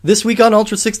This week on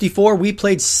Ultra 64, we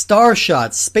played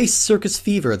Starshot Space Circus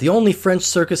Fever, the only French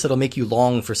circus that'll make you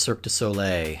long for Cirque du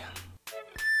Soleil.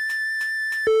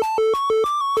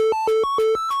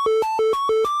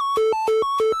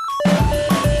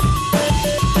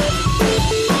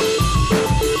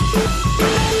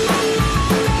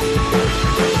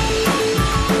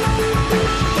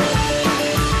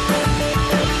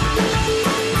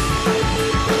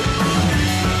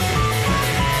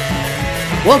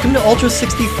 Welcome to Ultra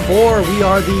 64. We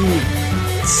are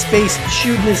the space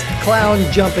shootingest, clown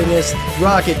jumpingest,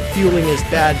 rocket fuelingest,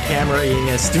 bad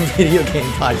camera-ingest video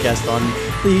game podcast on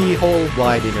the whole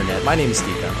wide internet. My name is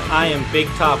Steve Bentley. I am Big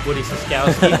Top Woody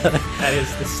Siskowski. That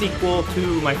is the sequel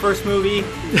to my first movie,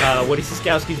 Woody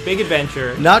Siskowski's Big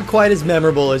Adventure. Not quite as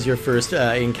memorable as your first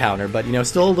encounter, but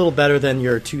still a little better than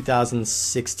your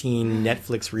 2016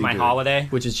 Netflix reboot. My holiday.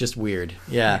 Which is just weird.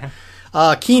 Yeah.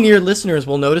 Keen-eared listeners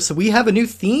will notice that we have a new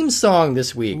theme song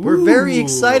this week. We're very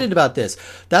excited about this.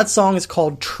 That song is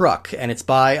called Truck, and it's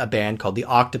by a band called The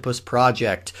Octopus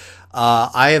Project.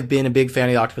 I have been a big fan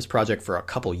of The Octopus Project for a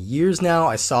couple years now.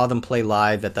 I saw them play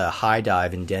live at the High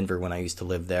Dive in Denver when I used to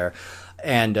live there.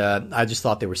 And I just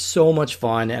thought they were so much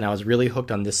fun, and I was really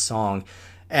hooked on this song.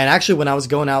 And actually, when I was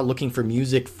going out looking for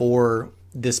music for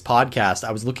this podcast,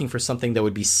 I was looking for something that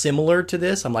would be similar to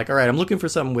this. I'm like, all right, I'm looking for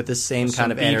something with this same kind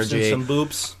of energy. Some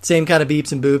boops. Same kind of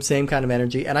beeps and boops, same kind of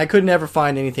energy. And I could never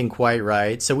find anything quite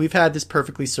right. So we've had this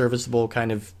perfectly serviceable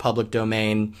kind of public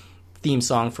domain theme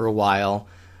song for a while.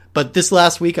 But this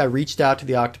last week, I reached out to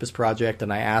the Octopus Project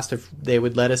and I asked if they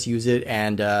would let us use it.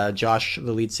 And Josh,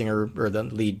 the lead singer, or the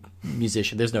lead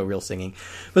musician, there's no real singing,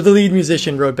 but the lead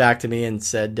musician wrote back to me and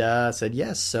said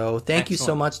yes. So thank you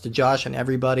so much to Josh and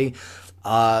everybody.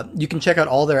 You can check out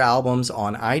all their albums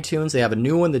on iTunes. They have a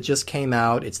new one that just came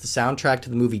out. It's the soundtrack to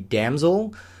the movie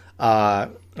Damsel.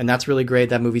 And that's really great.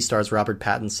 That movie stars Robert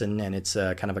Pattinson, and it's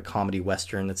kind of a comedy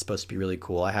western that's supposed to be really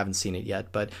cool. I haven't seen it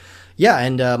yet, but yeah.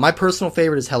 And my personal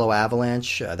favorite is Hello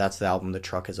Avalanche. That's the album the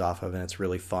Truck is off of, and it's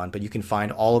really fun. But you can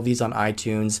find all of these on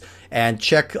iTunes, and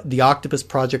check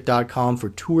theoctopusproject.com for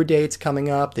tour dates coming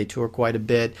up. They tour quite a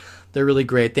bit. They're really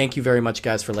great. Thank you very much,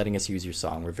 guys, for letting us use your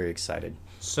song. We're very excited.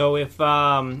 So if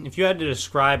you had to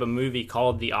describe a movie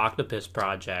called The Octopus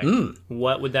Project,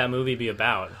 what would that movie be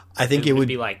about? I think it would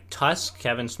be like Tusk,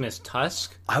 Kevin Smith's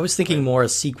Tusk. I was thinking more a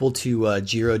sequel to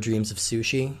Jiro Dreams of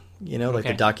Sushi, like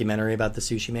the documentary about the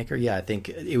sushi maker. Yeah, I think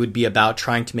it would be about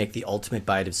trying to make the ultimate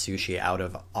bite of sushi out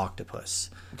of octopus.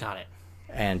 Got it.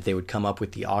 And they would come up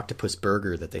with the octopus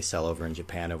burger that they sell over in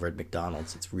Japan over at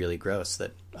McDonald's. It's really gross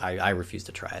that I refuse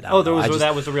to try it. That was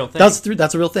a real thing?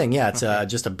 That's a real thing, yeah. It's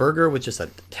just a burger with just a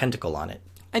tentacle on it.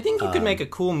 I think you could make a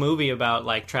cool movie about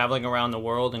like traveling around the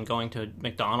world and going to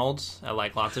McDonald's at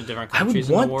like lots of different countries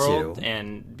in the world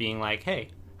and being like, hey.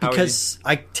 Because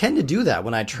I tend to do that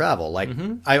when I travel. Like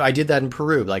I did that in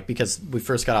Peru, like because we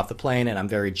first got off the plane and I'm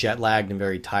very jet lagged and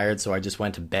very tired, so I just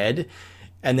went to bed.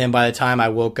 And then by the time I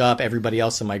woke up, everybody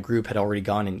else in my group had already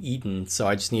gone and eaten. So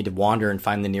I just need to wander and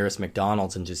find the nearest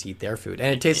McDonald's and just eat their food.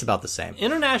 And it tastes about the same.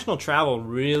 International travel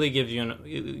really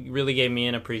really gave me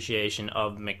an appreciation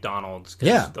of McDonald's.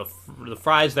 Yeah. The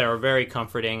fries there are very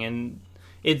comforting, and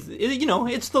it's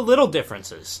the little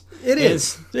differences. It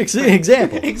is.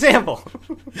 Example. Example.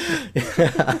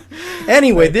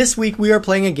 Anyway, this week we are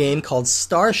playing a game called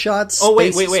Starshot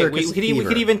Space Circus Fever. We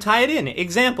could even tie it in.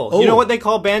 Example. Oh. You know what they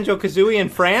call Banjo-Kazooie in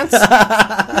France? They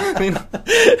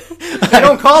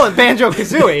don't call it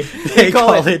Banjo-Kazooie. They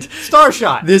call it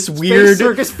Starshot. This weird Space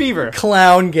Circus Fever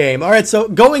clown game. All right, so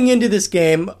going into this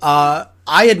game, I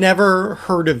had never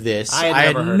heard of this. I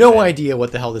had no idea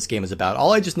what the hell this game is about.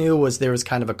 All I just knew was there was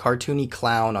kind of a cartoony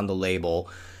clown on the label.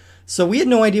 So we had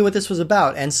no idea what this was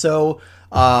about. And so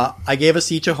I gave us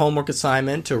each a homework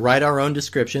assignment to write our own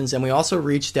descriptions. And we also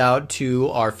reached out to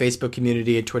our Facebook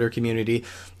community and Twitter community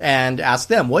and asked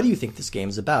them, what do you think this game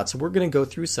is about? So we're going to go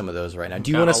through some of those right now.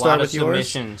 Do you want to start with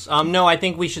yours? No, I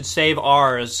think we should save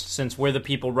ours since we're the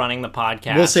people running the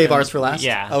podcast. We'll save ours for last?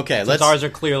 Yeah. Okay. Since ours are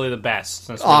clearly the best.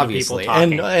 Since we're obviously. The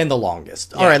people talking. And the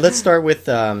longest. Yeah. All right, let's start with,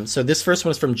 so this first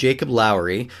one is from Jacob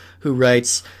Lowry, who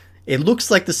writes, it looks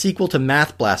like the sequel to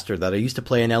Math Blaster that I used to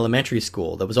play in elementary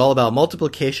school that was all about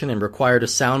multiplication and required a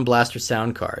Sound Blaster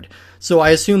sound card. So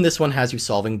I assume this one has you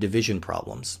solving division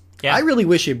problems. Yeah. I really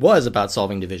wish it was about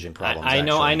solving division problems.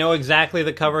 I know exactly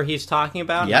the cover he's talking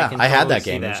about. Yeah, I had that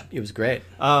game. It was great.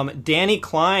 Danny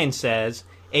Klein says,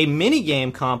 a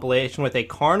minigame compilation with a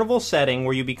carnival setting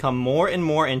where you become more and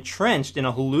more entrenched in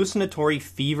a hallucinatory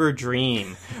fever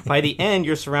dream. By the end,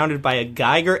 you're surrounded by a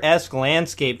Geiger-esque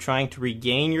landscape trying to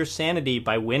regain your sanity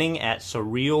by winning at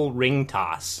surreal ring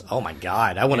toss. Oh my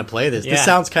god, I want to play this. Yeah. This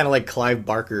sounds kind of like Clive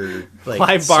Barker,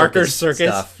 circus.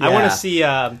 Yeah. I want to see.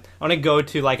 I want to go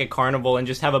to like a carnival and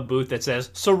just have a booth that says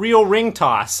surreal ring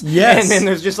toss. Yes, and then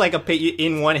there's just like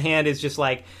in one hand is just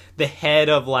like the head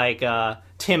of like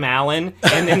Tim Allen,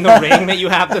 and then the ring that you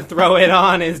have to throw it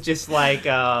on is just like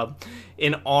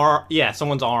an arm. Yeah,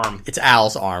 someone's arm. It's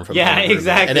Al's arm. From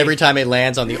exactly. And every time it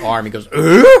lands on the arm, he goes,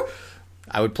 "Ugh!"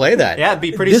 I would play that. Yeah, it'd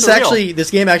be pretty surreal.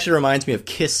 This game actually reminds me of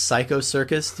Kiss Psycho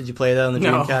Circus. Did you play that on the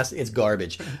Dreamcast? It's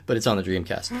garbage, but it's on the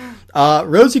Dreamcast.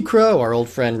 Rosie Crow, our old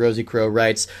friend Rosie Crow,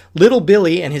 writes, Little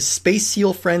Billy and his space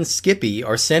seal friend Skippy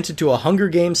are sent into a Hunger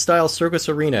Games-style circus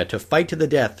arena to fight to the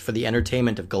death for the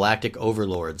entertainment of galactic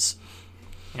overlords.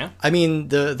 Yeah. I mean,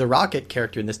 the Rocket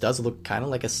character in this does look kind of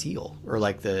like a seal. Or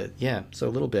like so a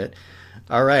little bit.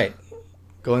 All right.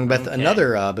 Going with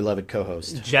another beloved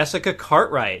co-host. Jessica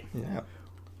Cartwright. Yeah.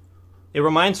 It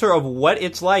reminds her of what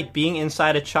it's like being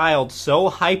inside a child so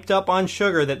hyped up on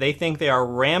sugar that they think they are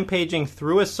rampaging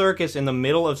through a circus in the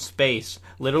middle of space,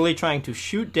 literally trying to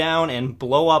shoot down and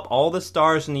blow up all the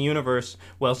stars in the universe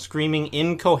while screaming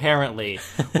incoherently,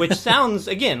 which sounds,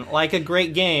 again, like a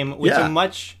great game with a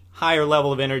much higher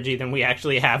level of energy than we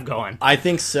actually have going. I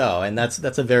think so, and that's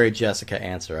a very Jessica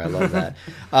answer. I love that.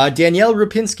 Danielle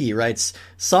Rupinski writes,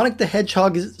 Sonic the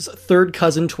Hedgehog's third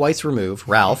cousin twice removed,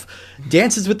 Ralph,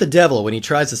 dances with the devil when he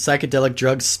tries the psychedelic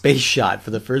drug Space Shot for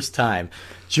the first time.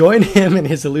 Join him and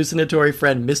his hallucinatory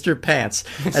friend Mr. Pants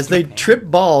as they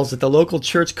trip balls at the local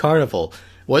church carnival.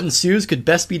 What ensues could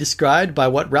best be described by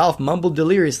what Ralph mumbled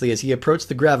deliriously as he approached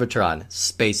the Gravitron.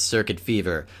 Space Circuit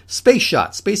Fever. Space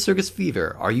Shot. Space Circus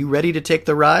Fever. Are you ready to take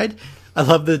the ride? I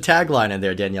love the tagline in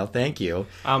there, Danielle. Thank you.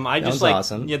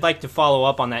 Awesome. You'd like to follow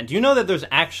up on that. Do you know that there's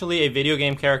actually a video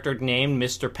game character named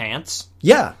Mr. Pants?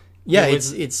 Yeah. Yeah, it's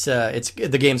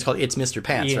the game's called It's Mr.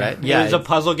 Pants, right? Yeah, it was a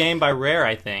puzzle game by Rare,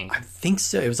 I think. I think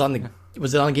so. It was on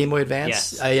Was it on Game Boy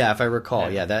Advance? Yes. Yeah, if I recall.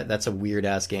 Yeah, that's a weird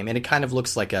ass game, and it kind of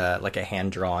looks like a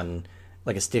hand drawn,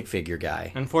 like a stick figure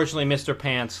guy. Unfortunately, Mr.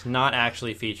 Pants not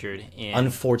actually featured in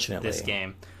this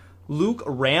game. Luke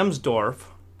Ramsdorff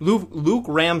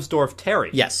Terry.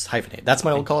 Yes, hyphenate. That's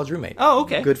my old college roommate. Oh,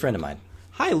 okay. Good friend of mine.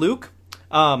 Hi, Luke.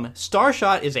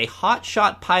 Starshot is a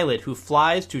hotshot pilot who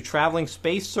flies to traveling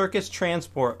space circus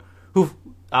transport.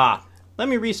 Let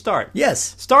me restart.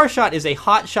 Yes. Starshot is a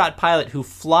hotshot pilot who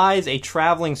flies a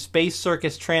traveling space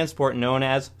circus transport known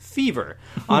as Fever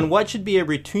on what should be a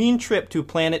routine trip to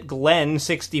planet Glen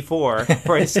 64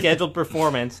 for a scheduled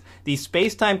performance. The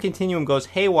space-time continuum goes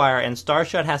haywire, and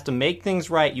Starshot has to make things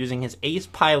right using his ace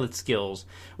pilot skills.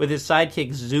 With his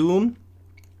sidekick Zoom,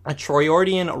 a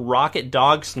Troyordian rocket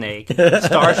dog snake,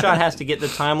 Starshot has to get the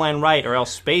timeline right, or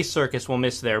else Space Circus will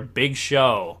miss their big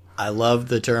show. I love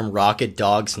the term Rocket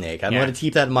Dog Snake. I'm going to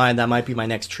keep that in mind. That might be my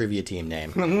next trivia team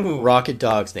name. Rocket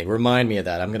Dog Snake. Remind me of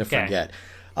that. I'm going to forget.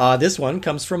 This one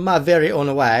comes from my very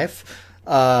own wife.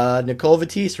 Nicole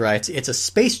Vitisse writes, it's a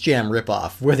Space Jam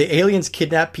ripoff where the aliens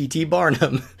kidnap P.T.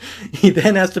 Barnum. He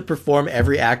then has to perform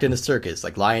every act in a circus,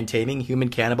 like lion taming, human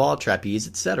cannonball, trapeze,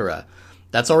 etc.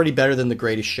 That's already better than The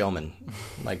Greatest Showman.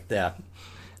 Like that.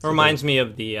 It reminds me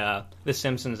of the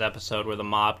Simpsons episode where the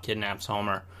mob kidnaps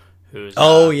Homer.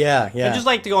 Yeah. I'd just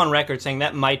like to go on record saying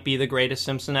that might be the greatest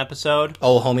Simpson episode.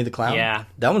 Oh, Homie the Clown? Yeah.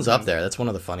 That one's up there. That's one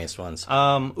of the funniest ones.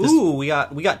 We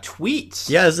got tweets.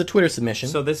 Yeah, this is a Twitter submission.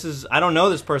 So this is, I don't know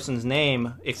this person's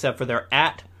name, except for they're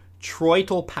at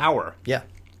Troitel Power. Yeah.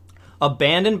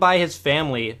 Abandoned by his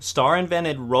family, Star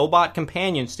invented robot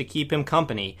companions to keep him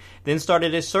company, then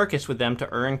started a circus with them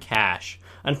to earn cash.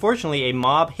 Unfortunately, a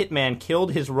mob hitman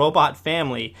killed his robot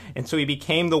family, and so he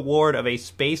became the ward of a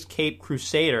Space Cape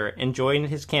Crusader and joined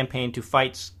his campaign to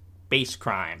fight space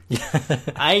crime.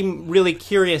 I'm really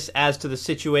curious as to the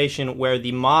situation where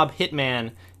the mob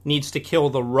hitman needs to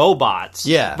kill the robots.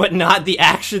 Yeah. But not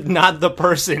the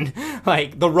person.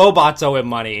 Like, the robots owe him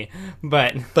money.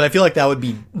 But I feel like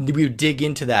we would dig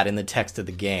into that in the text of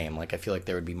the game. Like, I feel like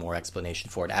there would be more explanation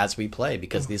for it as we play,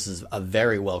 because this is a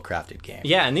very well-crafted game.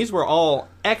 Yeah, and these were all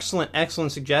excellent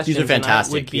suggestions. These are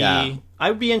fantastic, I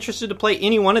would be interested to play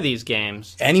any one of these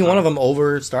games. Any one of them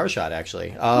over Starshot,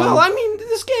 actually. Well, I mean,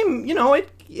 this game,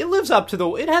 it lives up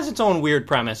to it has its own weird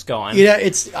premise going. Yeah,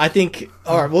 I think,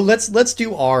 all right, well, let's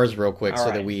do ours real quick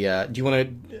that we, do you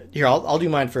want to, here, I'll do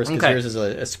mine first, because yours is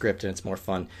a script and it's more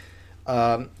fun.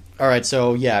 All right,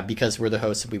 so, yeah, because we're the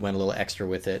hosts, we went a little extra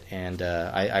with it, and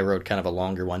I wrote kind of a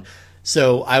longer one.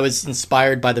 So I was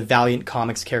inspired by the Valiant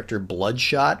Comics character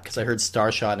Bloodshot, because I heard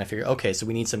Starshot, and I figured, okay, so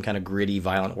we need some kind of gritty,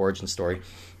 violent origin story.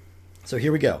 So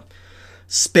here we go.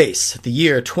 Space, the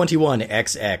year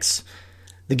 21XX.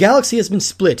 The galaxy has been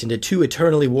split into two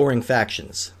eternally warring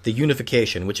factions. The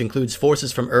Unification, which includes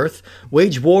forces from Earth,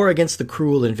 wage war against the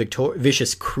cruel and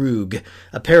vicious Kroog,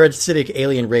 a parasitic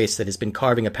alien race that has been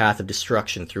carving a path of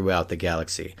destruction throughout the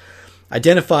galaxy.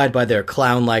 Identified by their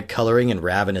clown-like coloring and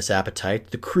ravenous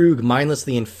appetite, the Kroog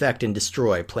mindlessly infect and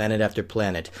destroy planet after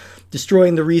planet,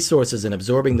 destroying the resources and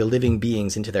absorbing the living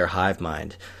beings into their hive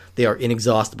mind. They are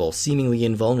inexhaustible, seemingly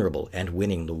invulnerable, and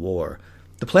winning the war.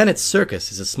 The planet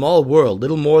Circus is a small world,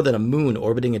 little more than a moon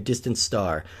orbiting a distant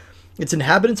star. Its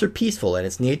inhabitants are peaceful, and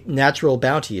its natural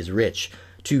bounty is rich.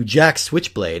 To Jack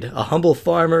Switchblade, a humble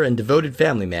farmer and devoted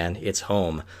family man, it's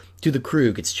home. To the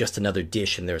Kroog, it's just another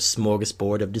dish in their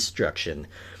smorgasbord of destruction.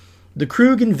 The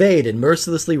Kroog invade and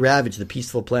mercilessly ravage the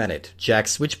peaceful planet. Jack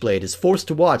Switchblade is forced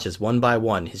to watch as one by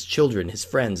one his children, his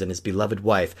friends, and his beloved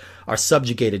wife are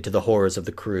subjugated to the horrors of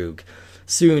the Kroog.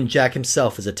 Soon, Jack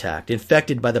himself is attacked,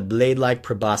 infected by the blade-like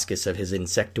proboscis of his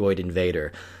insectoid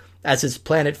invader. As his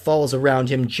planet falls around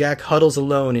him, Jack huddles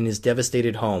alone in his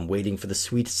devastated home, waiting for the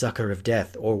sweet succor of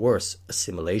death, or worse,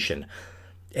 assimilation.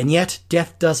 And yet,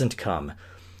 death doesn't come.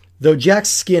 Though Jack's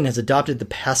skin has adopted the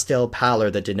pastel pallor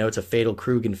that denotes a fatal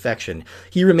Kroog infection,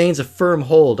 he remains a firm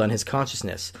hold on his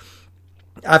consciousness.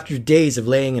 After days of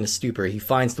laying in a stupor, he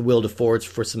finds the will to forage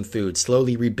for some food,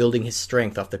 slowly rebuilding his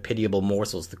strength off the pitiable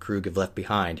morsels the Kroog have left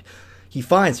behind. He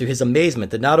finds, to his amazement,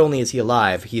 that not only is he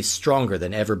alive, he is stronger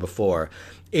than ever before,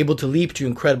 able to leap to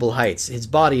incredible heights, his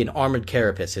body an armored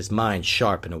carapace, his mind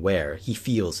sharp and aware. He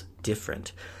feels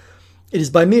different. It is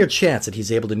by mere chance that he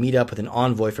is able to meet up with an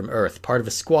envoy from Earth, part of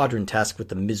a squadron tasked with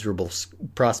the miserable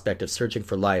prospect of searching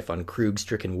for life on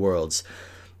Kroog-stricken worlds.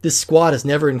 This squad has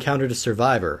never encountered a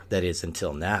survivor, that is,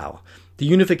 until now. The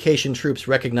Unification troops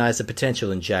recognize the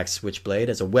potential in Jack's Switchblade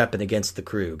as a weapon against the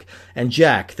Kroog, and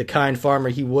Jack, the kind farmer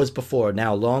he was before,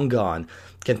 now long gone,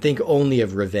 can think only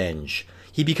of revenge.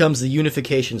 He becomes the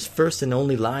Unification's first and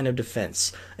only line of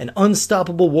defense, an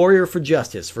unstoppable warrior for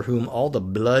justice, for whom all the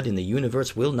blood in the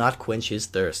universe will not quench his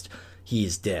thirst. He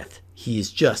is death. He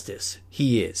is justice.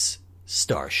 He is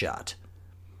Starshot.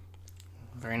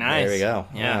 Very nice. There we go.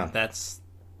 Yeah, that's...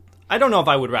 I don't know if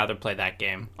I would rather play that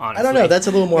game, honestly. I don't know. That's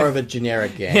a little more of a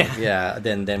generic game,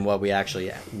 than what we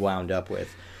actually wound up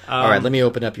with. All right, let me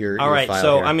open up your all right, file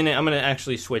so here. I'm gonna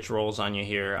actually switch roles on you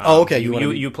here. Okay.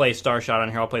 You play Starshot on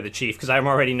here. I'll play the Chief because I'm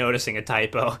already noticing a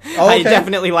typo. Oh, okay. I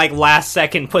definitely last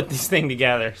second put this thing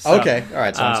together. So, okay. All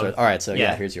right. So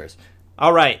here's yours.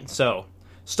 All right. So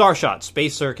Starshot: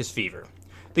 Space Circus Fever.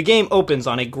 The game opens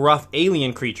on a gruff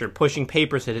alien creature pushing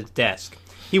papers at his desk.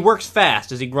 He works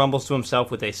fast as he grumbles to himself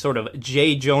with a sort of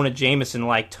J. Jonah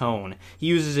Jameson-like tone. He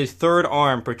uses his third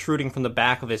arm protruding from the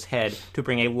back of his head to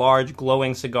bring a large,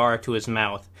 glowing cigar to his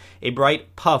mouth. A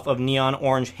bright puff of neon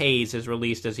orange haze is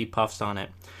released as he puffs on it.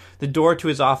 The door to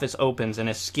his office opens, and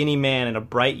a skinny man in a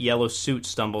bright yellow suit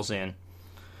stumbles in.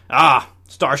 Ah,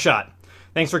 Starshot.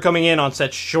 Thanks for coming in on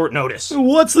such short notice.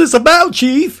 What's this about,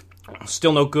 Chief?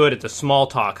 Still no good at the small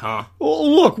talk, huh?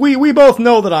 Well, look, we both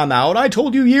know that I'm out. I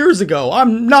told you years ago.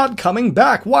 I'm not coming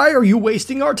back. Why are you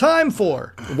wasting our time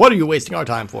for? What are you wasting our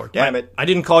time for? Damn it. I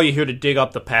didn't call you here to dig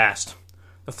up the past.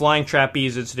 The flying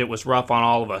trapeze incident was rough on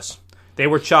all of us. They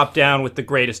were chopped down with the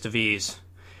greatest of ease.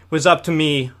 It was up to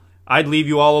me. I'd leave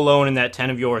you all alone in that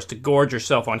tent of yours to gorge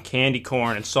yourself on candy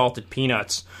corn and salted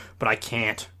peanuts, but I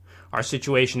can't. Our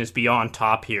situation is beyond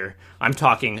top here. I'm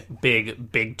talking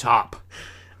big, big top.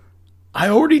 I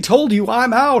already told you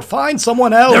I'm out. Find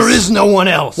someone else. There is no one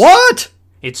else. What?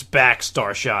 It's back,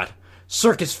 Starshot.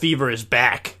 Circus Fever is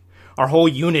back. Our whole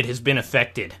unit has been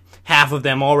affected. Half of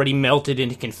them already melted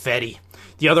into confetti.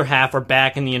 The other half are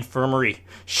back in the infirmary,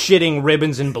 shitting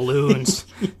ribbons and balloons.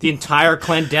 The entire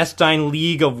clandestine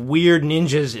league of weird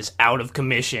ninjas is out of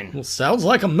commission. Well, sounds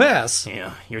like a mess.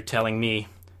 Yeah, you're telling me.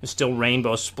 There's still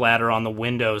rainbow splatter on the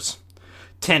windows.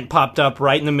 Tent popped up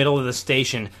right in the middle of the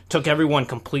station, took everyone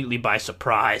completely by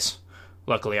surprise.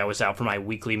 Luckily, I was out for my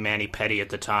weekly mani-pedi at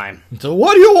the time. So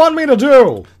what do you want me to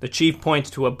do? The Chief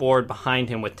points to a board behind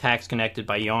him with tacks connected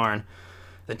by yarn.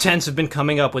 The tents have been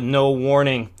coming up with no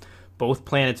warning. Both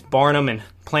planets Barnum and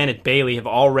Planet Bailey have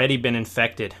already been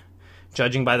infected.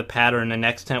 Judging by the pattern, the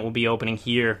next tent will be opening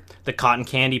here, the Cotton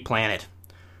Candy Planet.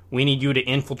 We need you to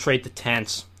infiltrate the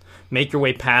tents. Make your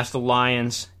way past the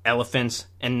lions, elephants,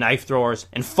 and knife throwers,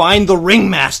 and find the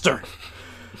Ringmaster!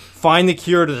 Find the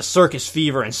cure to the circus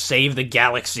fever and save the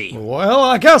galaxy. Well,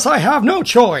 I guess I have no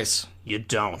choice. You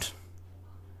don't.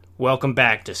 Welcome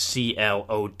back to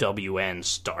CLOWN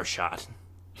Starshot.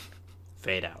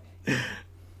 Fade out.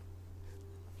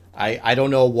 I don't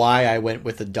know why I went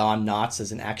with the Don Knotts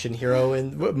as an action hero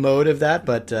in mode of that,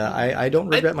 but I don't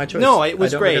regret my choice. No, it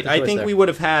was great. I think there. we would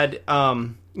have had,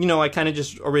 I kind of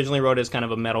just originally wrote it as kind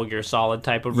of a Metal Gear Solid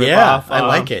type of ripoff. Yeah, I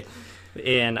like it.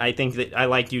 And I think that I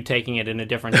like you taking it in a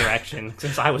different direction.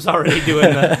 Since I was already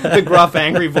doing the gruff,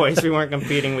 angry voice, we weren't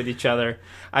competing with each other.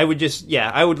 I would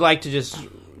like to just,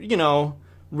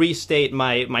 restate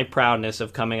my proudness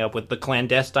of coming up with the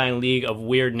Clandestine League of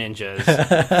Weird Ninjas.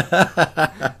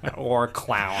 Or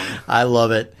Clown. I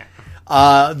love it.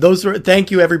 Thank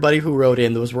you everybody who wrote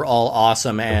in. Those were all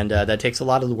awesome, and that takes a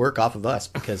lot of the work off of us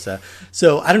because,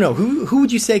 so I don't know, who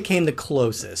would you say came the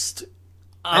closest?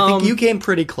 I think you came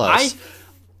pretty close.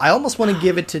 I almost want to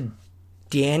give it to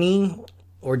Danny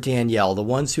or Danielle, the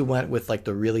ones who went with like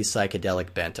the really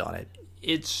psychedelic bent on it.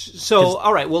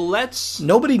 All right, well,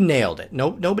 nobody nailed it.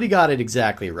 Nobody got it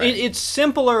exactly right. It's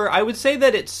simpler. I would say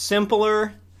that it's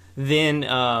simpler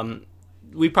than,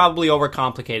 we probably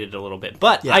overcomplicated it a little bit.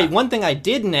 But one thing I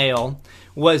did nail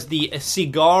was the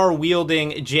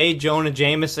cigar-wielding J. Jonah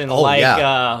Jameson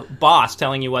boss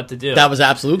telling you what to do. That was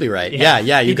absolutely right. Yeah, you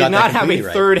got that. He did not have a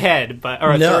right. third head,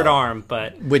 third arm,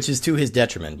 which is to his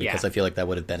detriment because I feel like that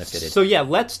would have benefited. So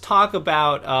let's talk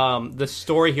about the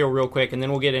story here real quick, and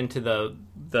then we'll get into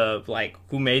the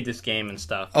who made this game and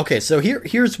stuff. Okay, so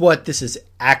here's what this is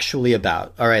actually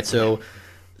about. All right, so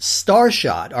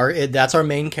Starshot, that's our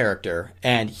main character,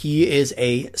 and he is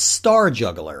a star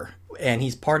juggler. And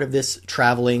he's part of this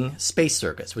traveling space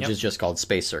circus, which is just called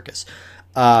Space Circus.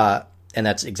 And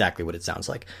that's exactly what it sounds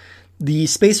like. The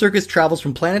Space Circus travels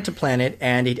from planet to planet,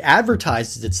 and it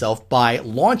advertises itself by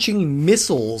launching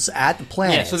missiles at the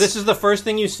planets. Yeah, so this is the first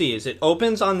thing you see, is it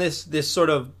opens on this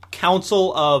sort of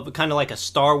council of, kind of like a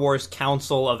Star Wars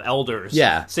council of elders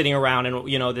sitting around,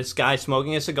 and, this guy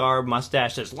smoking a cigar,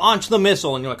 mustache, says, launch the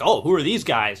missile, and you're like, oh, who are these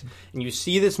guys? And you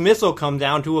see this missile come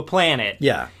down to a planet.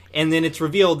 Yeah. And then it's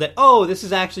revealed that, this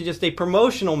is actually just a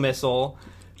promotional missile.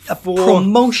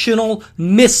 Promotional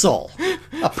missile.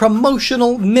 A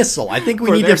promotional missile. I think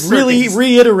we need to really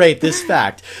reiterate this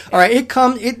fact. All right,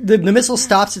 the missile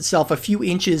stops itself a few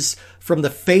inches from the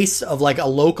face of like a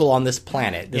local on this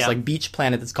planet, this like beach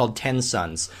planet that's called Ten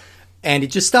Suns. And it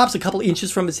just stops a couple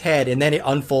inches from his head, and then it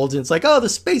unfolds, and it's like, the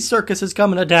Space Circus is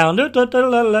coming down.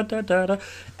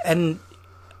 And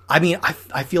I mean,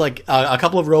 I feel like a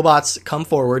couple of robots come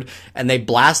forward and they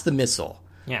blast the missile,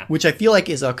 which I feel like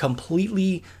is a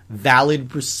completely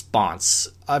valid response.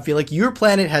 I feel like your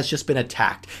planet has just been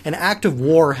attacked. An act of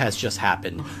war has just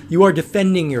happened. You are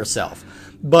defending yourself.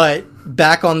 But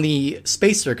back on the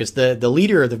Space Circus, the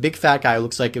leader, the big fat guy who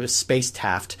looks like it was Space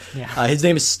Taft, his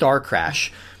name is Star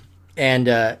Crash.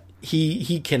 And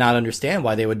he cannot understand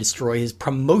why they would destroy his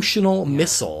promotional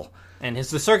missile. And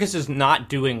the circus is not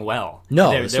doing well.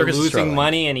 No, they're losing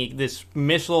money, and this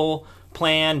missile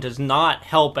plan does not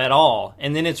help at all.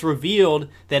 And then it's revealed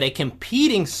that a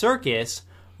competing circus,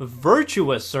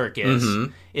 Virtua Circus,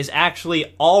 is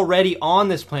actually already on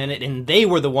this planet, and they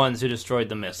were the ones who destroyed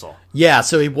the missile. Yeah,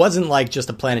 so it wasn't like just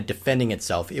a planet defending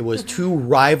itself. It was two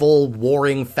rival,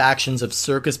 warring factions of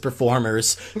circus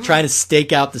performers trying to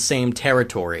stake out the same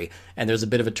territory, and there's a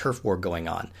bit of a turf war going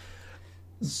on.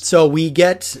 So we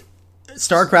get...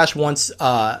 Star Crash wants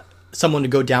someone to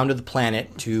go down to the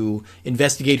planet to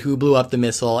investigate who blew up the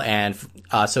missile, and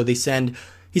so he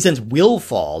sends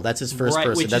Willfall. That's his first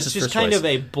person. Which that's is his just first kind choice. of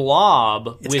a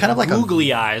blob it's with kind of like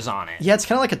googly eyes on it. Yeah, it's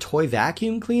kind of like a toy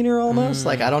vacuum cleaner almost.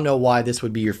 Like, I don't know why this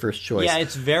would be your first choice. Yeah,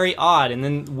 it's very odd. And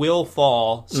then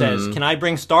Willfall says, "Can I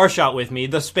bring Starshot with me?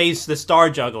 The Star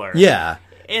Juggler." Yeah.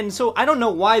 And so I don't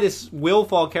know why this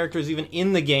Willfall character is even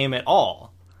in the game at all.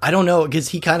 I don't know, because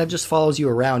he kind of just follows you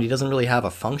around. He doesn't really have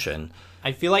a function.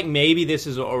 I feel like maybe this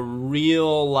is a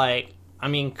real,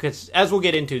 because as we'll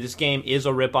get into, this game is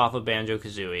a ripoff of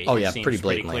Banjo-Kazooie. Oh, yeah, it seems pretty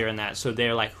blatantly. Pretty clear in that. So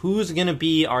they're like, who's going to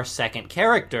be our second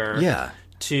character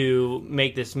to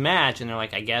make this match? And they're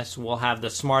like, I guess we'll have the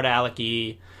smart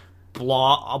alecky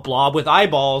blob with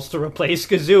eyeballs to replace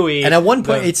Kazooie. And at one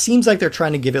point, it seems like they're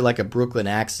trying to give it like a Brooklyn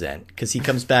accent, because he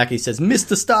comes back and he says,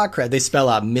 Mr. Starcraft. They spell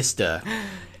out Mr.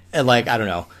 And I don't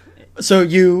know.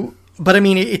 But I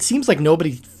mean, it seems like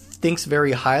nobody thinks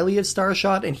very highly of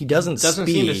Starshot, and he doesn't seem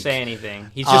to say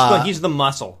anything. He's he's the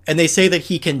muscle. And they say that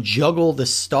he can juggle the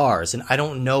stars, and I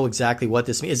don't know exactly what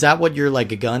this means. Is that what your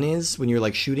gun is when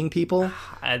you're shooting people?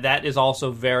 That is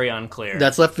also very unclear.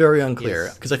 That's left very unclear,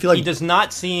 because I feel like he does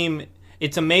not seem.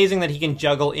 It's amazing that he can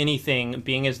juggle anything,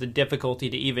 being as the difficulty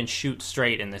to even shoot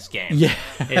straight in this game. Yeah,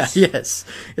 yes,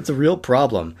 it's a real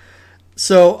problem.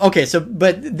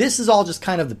 But this is all just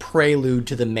kind of the prelude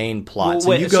to the main plot.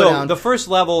 So you go down. The first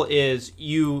level is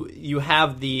you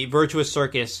have the Virtuous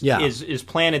Circus is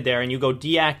planted there, and you go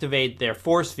deactivate their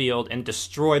force field and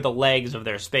destroy the legs of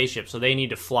their spaceship. So they need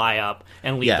to fly up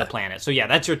and leave the planet. So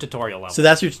that's your tutorial level. So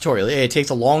that's your tutorial. It takes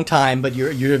a long time, but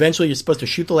you're eventually supposed to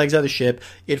shoot the legs out of the ship.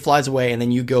 It flies away, and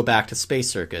then you go back to Space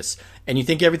Circus, and you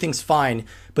think everything's fine.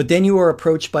 But then you are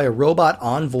approached by a robot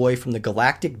envoy from the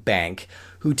Galactic Bank,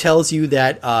 who tells you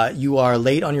that you are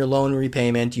late on your loan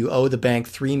repayment. You owe the bank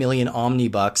 3 million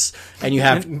omnibucks, and you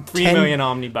have 3 million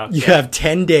omnibucks. You have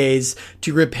 10 days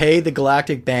to repay the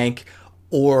Galactic Bank,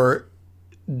 or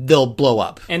they'll blow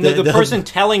up. And the person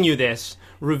telling you this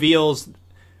reveals,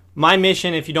 my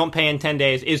mission, if you don't pay in 10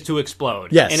 days, is to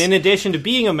explode. Yes. And in addition to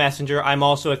being a messenger, I'm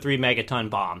also a 3-megaton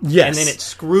bomb. Yes. And then it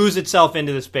screws itself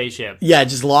into the spaceship. Yeah, it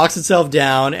just locks itself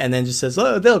down and then just says,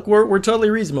 oh, look, we're totally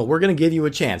reasonable. We're going to give you a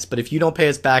chance. But if you don't pay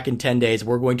us back in 10 days,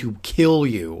 we're going to kill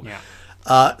you.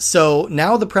 Yeah. So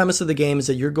now the premise of the game is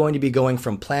that you're going to be going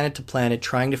from planet to planet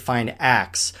trying to find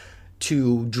acts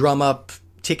to drum up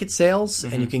ticket sales,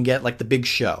 and you can get like the big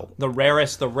show, the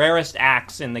rarest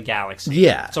acts in the galaxy.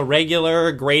 Yeah, it's a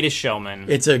regular Greatest Showman.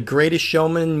 It's a Greatest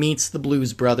Showman meets the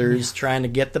Blues Brothers trying to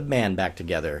get the band back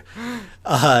together.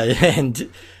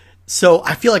 And so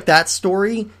I feel like that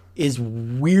story is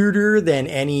weirder than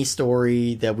any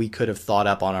story that we could have thought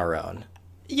up on our own.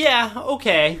 Yeah,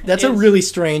 okay. That's a really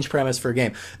strange premise for a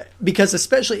game, because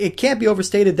especially it can't be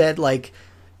overstated that like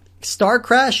Star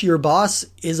Crash, your boss,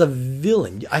 is a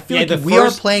villain. I feel like we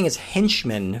are playing as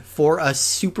henchmen for a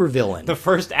supervillain. The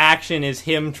first action is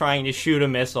him trying to shoot a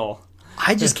missile.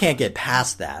 I just can't get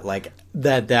past that. Like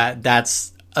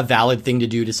that's a valid thing to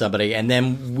do to somebody, and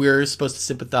then we're supposed to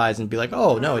sympathize and be like,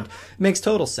 "Oh no, it makes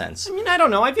total sense." I mean, I don't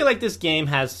know. I feel like this game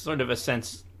has sort of a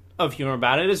sense of humor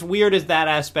about it. As weird as that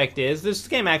aspect is, this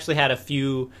game actually had a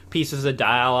few pieces of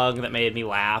dialogue that made me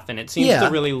laugh, and it seems to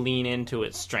really lean into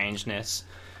its strangeness.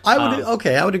 I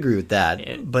would agree with that,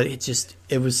 but it's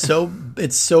so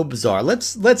bizarre.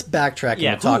 Let's backtrack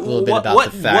and talk a little bit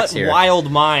about the facts here. What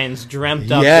wild minds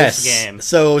dreamt up this game?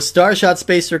 So Starshot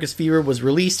Space Circus Fever was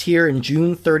released here in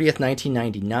June 30th,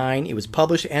 1999. It was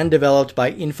published and developed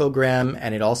by Infogram,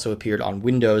 and it also appeared on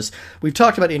Windows. We've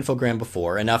talked about Infogram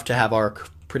before, enough to have our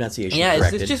pronunciation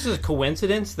corrected. Is this just a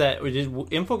coincidence that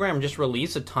Infogram just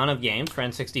released a ton of games for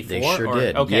N64? They sure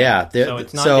did. Okay. Yeah. So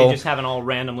it's not they just haven't all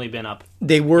randomly been up.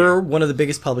 They were one of the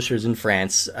biggest publishers in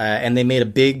France, and they made a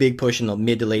big push in the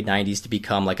mid to late 90s to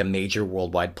become like a major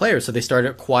worldwide player. So they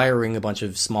started acquiring a bunch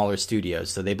of smaller studios.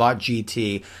 So they bought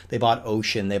GT, they bought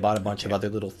Ocean, they bought a bunch of other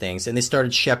little things, and they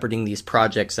started shepherding these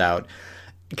projects out,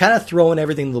 kind of throwing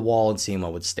everything to the wall and seeing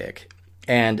what would stick.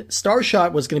 And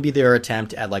Starshot was going to be their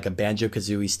attempt at like a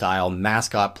Banjo-Kazooie style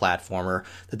mascot platformer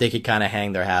that they could kind of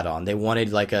hang their hat on. They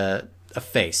wanted like a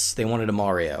face. They wanted a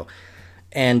Mario.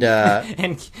 And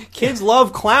kids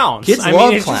love clowns. It's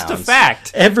clowns. Just a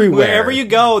fact. Everywhere. Wherever you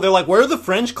go, they're like, where are the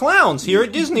French clowns here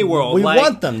at Disney World? We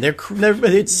want them.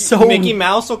 It's so... Mickey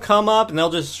Mouse will come up and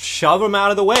they'll just shove them out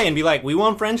of the way and be like, we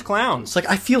want French clowns. It's like,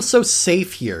 I feel so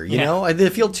safe here, you know? I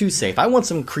feel too safe. I want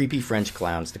some creepy French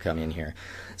clowns to come in here.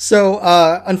 So,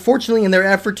 unfortunately, in their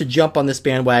effort to jump on this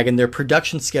bandwagon, their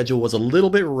production schedule was a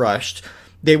little bit rushed.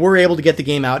 They were able to get the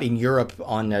game out in Europe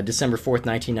on December 4th,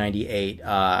 1998,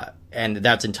 and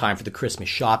that's in time for the Christmas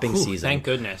shopping season. Thank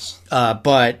goodness.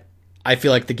 But I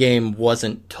feel like the game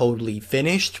wasn't totally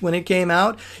finished when it came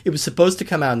out. It was supposed to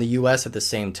come out in the U.S. at the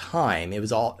same time. It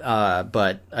was all,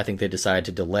 but I think they decided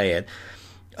to delay it.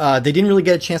 They didn't really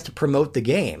get a chance to promote the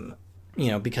game,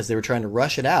 because they were trying to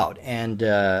rush it out, and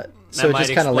so it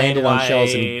just kind of landed on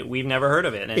shelves. And we've never heard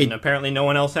of it, and apparently no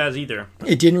one else has either.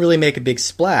 It didn't really make a big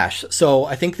splash, so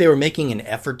I think they were making an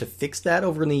effort to fix that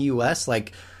over in the U.S.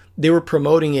 Like, they were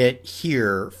promoting it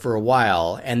here for a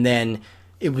while, and then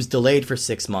it was delayed for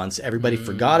 6 months. Everybody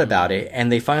forgot about it,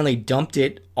 and they finally dumped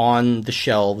it on the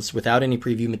shelves without any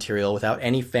preview material, without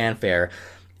any fanfare,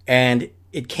 and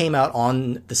it came out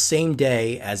on the same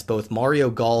day as both Mario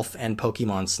Golf and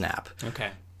Pokemon Snap. Okay.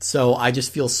 So I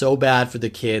just feel so bad for the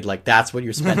kid. Like, that's what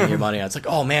you're spending your money on. It's like,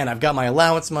 oh man, I've got my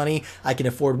allowance money. I can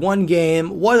afford one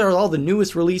game. What are all the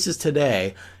newest releases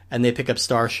today? And they pick up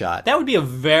Starshot. That would be a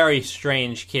very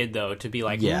strange kid, though, to be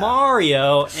like,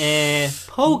 Mario and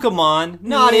Pokemon,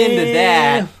 not into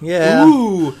that. Yeah.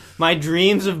 Ooh, my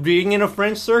dreams of being in a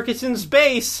French circus in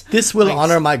space. This will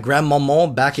honor my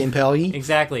grandmaman back in Paris.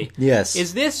 Exactly. Yes.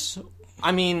 Is this,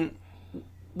 I mean,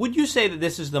 would you say that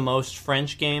this is the most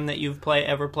French game that you've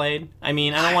ever played? I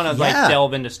mean, I don't want to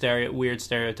delve into weird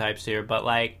stereotypes here, but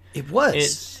like... It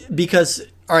was. Because...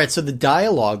 All right, so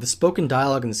the spoken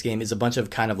dialogue in this game is a bunch of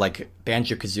kind of like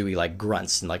Banjo-Kazooie like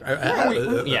grunts and like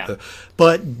Yeah.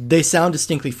 but they sound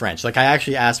distinctly French. Like I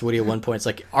actually asked Woody at one point, it's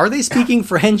like, are they speaking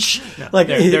French? Like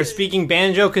They're speaking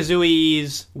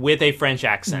Banjo-Kazooies with a French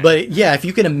accent. But yeah, if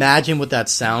you can imagine what that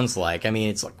sounds like, I mean,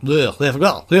 it's like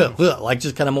like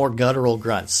just kind of more guttural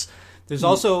grunts. There's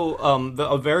also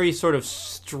a very sort of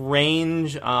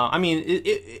strange. I mean,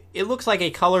 it looks like a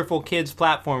colorful kids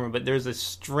platformer, but there's a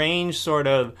strange sort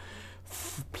of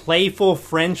playful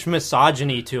French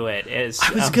misogyny to it.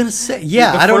 I was gonna say,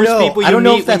 yeah, I don't know. I don't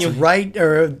know if that's right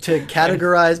or to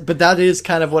categorize, but that is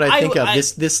kind of what I think of.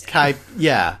 This type,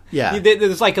 yeah.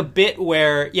 There's like a bit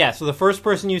where, so the first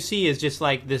person you see is just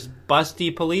like this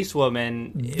busty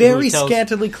policewoman, very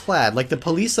scantily clad. Like the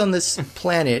police on this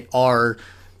planet are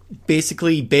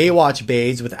basically Baywatch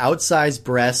babes with outsized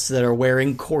breasts that are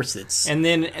wearing corsets. And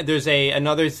then there's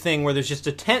another thing where there's just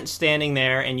a tent standing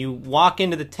there, and you walk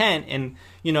into the tent, and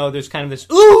there's kind of this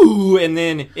ooh, and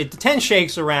then the tent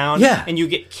shakes around, and you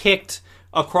get kicked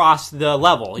across the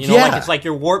level. Like it's like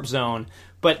your warp zone.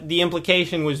 But the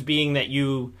implication was being that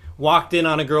you walked in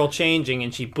on a girl changing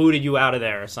and she booted you out of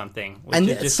there or something.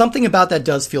 And something about that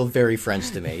does feel very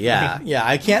French to me. Yeah.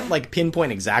 I can't like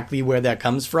pinpoint exactly where that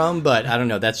comes from, but I don't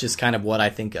know. That's just kind of what I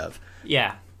think of.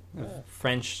 Yeah.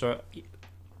 French.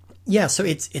 Yeah. So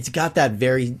it's got that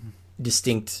very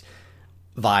distinct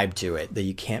vibe to it that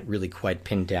you can't really quite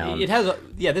pin down. It has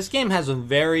this game has a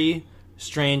very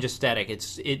strange aesthetic.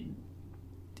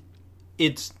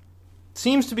 It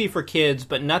seems to be for kids,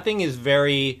 but nothing is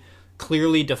very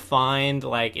clearly defined.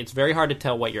 Like, it's very hard to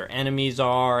tell what your enemies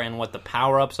are and what the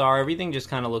power-ups are. Everything just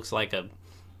kind of looks like a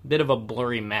bit of a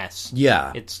blurry mess.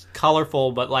 Yeah. It's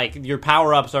colorful, but like your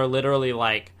power-ups are literally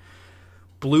like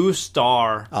blue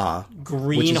star,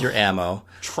 green, which is your ammo,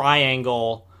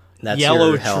 triangle, that's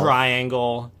yellow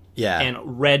triangle,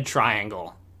 and red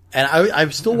triangle. And I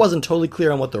still wasn't totally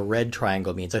clear on what the red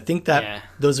triangle means. I think that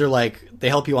those are like, they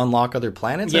help you unlock other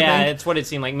planets, Yeah, I think? it's what it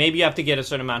seemed like. Maybe you have to get a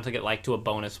certain amount to get like to a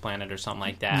bonus planet or something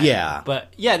like that. Yeah.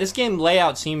 But yeah, this game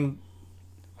layout seemed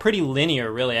pretty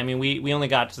linear, really. I mean, we only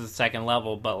got to the second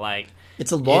level, but like...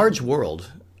 It's a large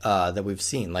world that we've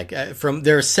seen. Like, there are 7 worlds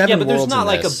in this. Yeah, but there's not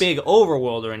like a big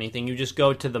overworld or anything. You just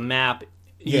go to the map...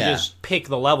 You just pick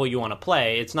the level you want to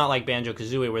play. It's not like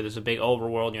Banjo-Kazooie where there's a big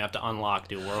overworld and you have to unlock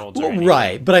new worlds or anything.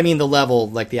 Right, but I mean the level,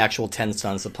 like the actual 10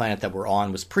 suns, the planet that we're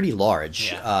on, was pretty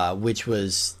large, which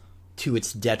was to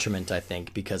its detriment, I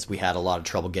think, because we had a lot of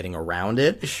trouble getting around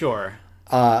it. Sure.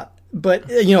 But,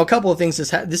 a couple of things.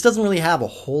 This doesn't really have a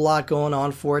whole lot going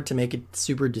on for it to make it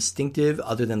super distinctive,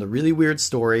 other than the really weird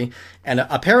story. And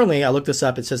apparently, I looked this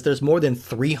up, it says there's more than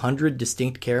 300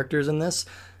 distinct characters in this.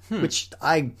 Which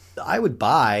I would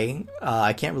buy.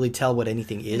 I can't really tell what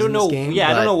anything is in this game. Yeah,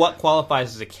 I don't know what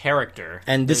qualifies as a character.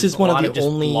 And this is one of the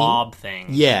only blob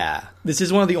things. Yeah, this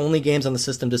is one of the only games on the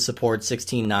system to support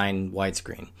 16:9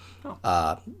 widescreen,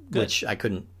 which I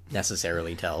couldn't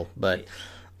necessarily tell, but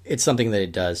it's something that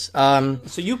it does.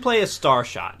 So you play a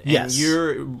Starshot, and yes.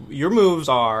 your moves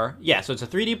are so it's a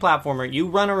 3D platformer. You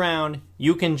run around,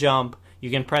 you can jump. You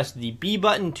can press the B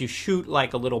button to shoot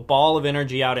like a little ball of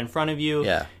energy out in front of you,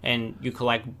 and you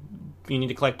need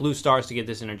to collect blue stars to get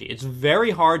this energy. It's very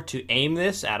hard to aim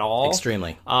this at all.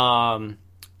 Extremely. And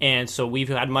so we've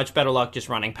had much better luck just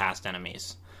running past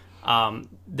enemies.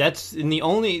 That's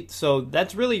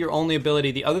really your only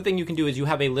ability. The other thing you can do is you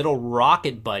have a little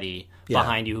rocket buddy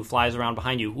behind you who flies around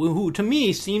behind you, who to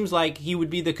me seems like he would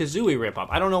be the Kazooie ripoff.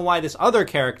 I don't know why this other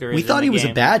character is We thought he was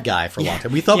game. a bad guy for a long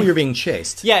time. We thought we were being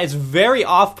chased. Yeah, it's very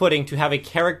off-putting to have a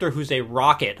character who's a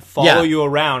rocket follow you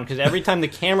around, because every time the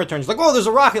camera turns, like, oh, there's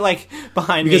a rocket like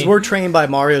behind me. Because we're trained by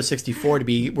Mario 64 to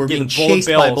be, we're being chased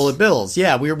by bullet bills.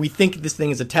 Yeah, we think this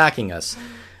thing is attacking us.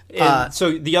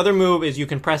 So the other move is you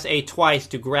can press A twice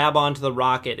to grab onto the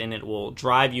rocket, and it will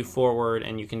drive you forward,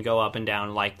 and you can go up and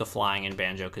down like the flying in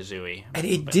Banjo-Kazooie.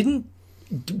 And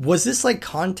was this like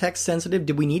context sensitive?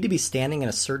 Did we need to be standing in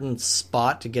a certain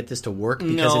spot to get this to work?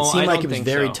 Because it seemed like it was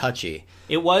very touchy.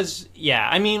 It was,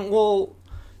 I mean,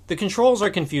 the controls are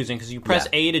confusing because you press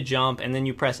A to jump, and then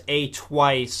you press A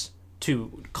twice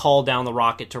to call down the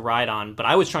rocket to ride on, but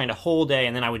I was trying to hold A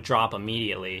and then I would drop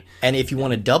immediately. And if you want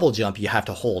to double jump, you have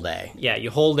to hold A. Yeah, you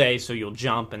hold A so you'll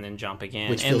jump and then jump again.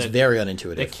 Which feels very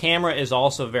unintuitive. The camera is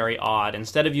also very odd.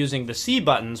 Instead of using the C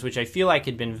buttons, which I feel like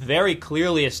had been very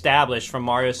clearly established from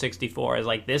Mario 64, as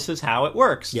like, this is how it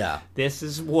works. Yeah. This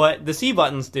is what the C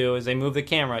buttons do, is they move the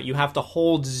camera. You have to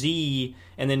hold Z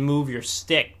and then move your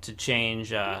stick to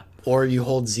change. Or you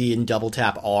hold Z and double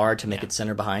tap R to make it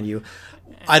center behind you.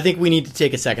 I think we need to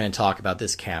take a second and talk about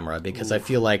this camera, because I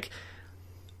feel like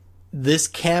this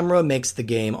camera makes the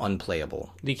game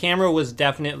unplayable. The camera was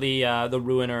definitely the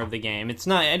ruiner of the game. It's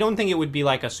not. I don't think it would be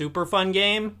like a super fun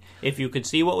game if you could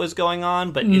see what was going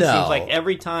on, but it seems like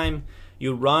every time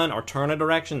you run or turn a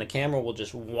direction, the camera will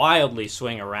just wildly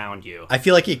swing around you. I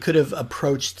feel like it could have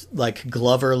approached like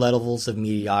Glover levels of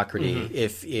mediocrity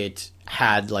if it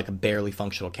had like a barely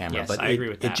functional camera. Yes, but I agree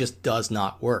with that. It just does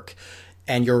not work.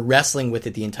 And you're wrestling with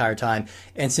it the entire time.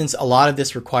 And since a lot of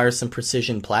this requires some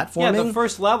precision platforming... Yeah, the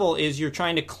first level is you're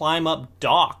trying to climb up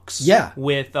docks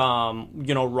with,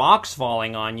 rocks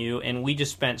falling on you, and we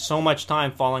just spent so much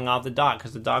time falling off the dock,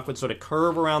 because the dock would sort of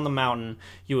curve around the mountain,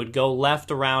 you would go left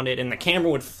around it, and the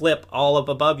camera would flip all up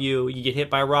above you, you get hit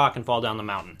by a rock and fall down the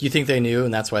mountain. Do you think they knew,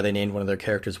 and that's why they named one of their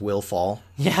characters Will Fall?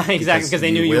 Yeah, exactly, because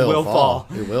they knew you will fall.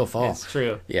 You will fall. It's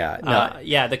true. Yeah.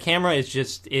 No. The camera is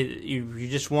just... you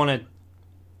just want to...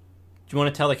 You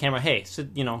want to tell the camera, hey,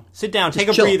 sit down, take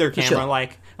a breather, camera.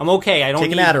 Like, I'm okay. I don't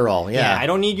take an Adderall. Yeah, I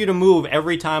don't need you to move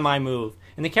every time I move.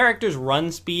 And the character's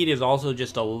run speed is also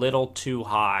just a little too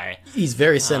high. He's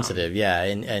very sensitive,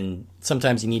 and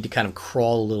sometimes you need to kind of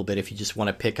crawl a little bit if you just want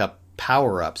to pick up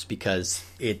power-ups because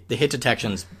the hit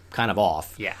detection's kind of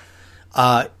off. Yeah.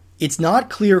 It's not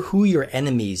clear who your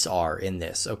enemies are in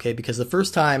this, okay? Because the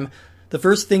first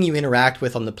thing you interact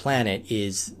with on the planet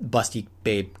is Busty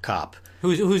Babe Cop.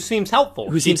 Who seems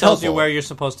helpful. He tells you where you're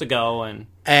supposed to go.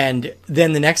 And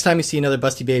then the next time you see another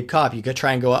Busty Babe Cop, you could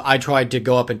try and go... I tried to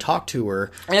go up and talk to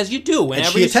her. As you do.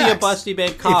 Whenever you see a Busty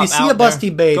Babe Cop if you see a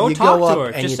Busty Babe, go you talk go up to her.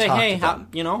 and just you say, talk hey, to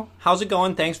them. how's it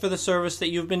going? Thanks for the service that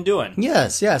you've been doing.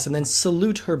 Yes, and then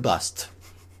salute her bust.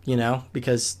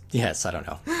 Because I don't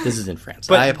know. This is in France.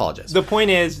 But I apologize. The point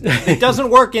is, it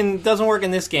doesn't work in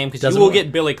this game because you will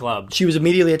get Billy Clubbed. She was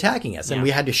immediately attacking us, and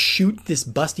we had to shoot this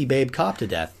Busty Babe Cop to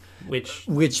death. Which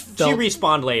felt, she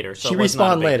respawned later. So she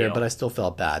respawned later, but I still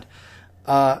felt bad.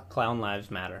 Clown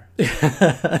lives matter.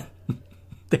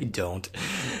 They don't.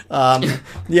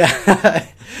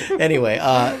 Anyway,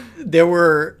 there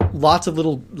were lots of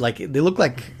little, they look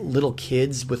like little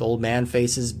kids with old man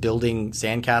faces building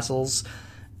sandcastles,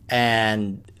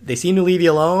 and they seem to leave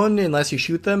you alone unless you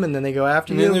shoot them, and then they go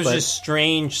after you. And then there's this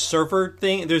strange surfer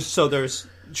thing. There's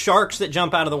sharks that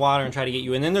jump out of the water and try to get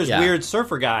you, and then there's weird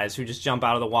surfer guys who just jump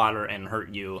out of the water and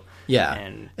hurt you. Yeah,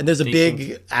 and there's a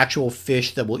big actual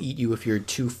fish that will eat you if you're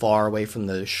too far away from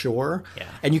the shore. Yeah,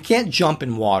 and you can't jump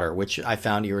in water, which I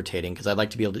found irritating because I'd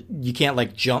like to be able to. You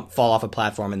can't fall off a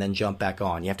platform and then jump back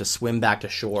on. You have to swim back to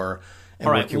shore and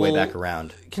work your way back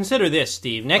around. Consider this,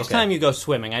 Steve. Next time you go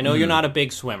swimming, I know you're not a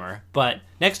big swimmer, but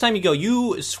next time you go,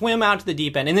 you swim out to the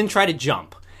deep end and then try to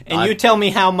jump. And you tell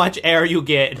me how much air you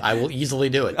get. I will easily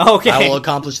do it. Okay. I will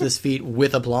accomplish this feat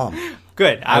with aplomb.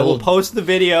 Good. I will post the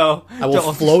video. I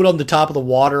will float on the top of the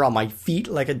water on my feet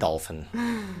like a dolphin.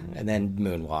 And then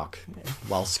moonwalk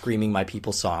while screaming my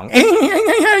people's song.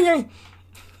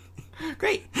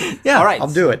 Great. Yeah, all right. I'll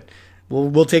do it.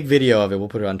 We'll take video of it. We'll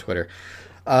put it on Twitter.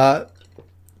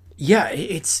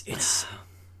 It's...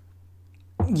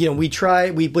 we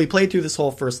played through this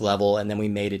whole first level, and then we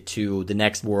made it to the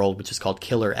next world, which is called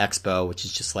Killer Expo, which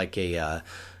is just like a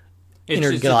it's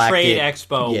a trade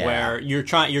expo where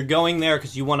you're going there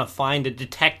because you want to find a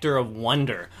detector of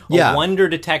wonder, wonder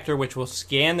detector which will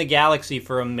scan the galaxy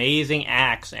for amazing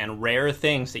acts and rare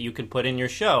things that you can put in your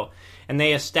show. And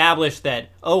they established that,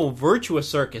 Virtua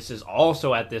Circus is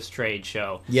also at this trade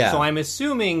show. Yeah. So I'm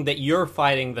assuming that you're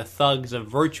fighting the thugs of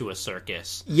Virtua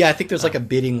Circus. Yeah, I think there's like a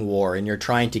bidding war, and you're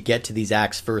trying to get to these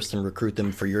acts first and recruit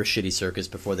them for your shitty circus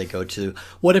before they go to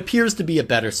what appears to be a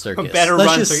better circus. A better Let's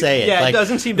run just circus. say it. Yeah, it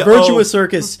doesn't seem to Virtua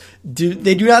Circus,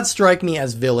 they do not strike me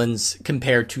as villains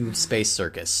compared to Space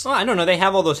Circus. Well, I don't know. They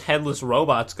have all those headless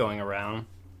robots going around.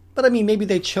 But, I mean, maybe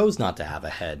they chose not to have a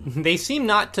head. They seem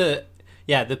not to...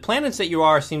 Yeah, the planets that you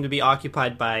are seem to be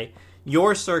occupied by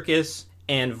your circus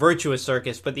and Virtua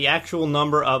Circus, but the actual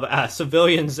number of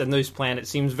civilians in those planets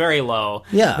seems very low.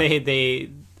 Yeah. They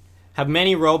have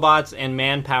many robots and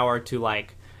manpower to,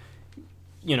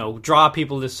 draw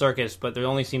people to the circus, but there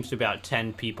only seems to be about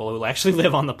 10 people who actually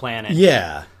live on the planet.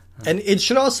 Yeah. And it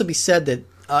should also be said that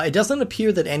it doesn't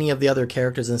appear that any of the other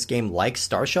characters in this game like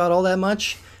Starshot all that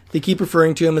much. They keep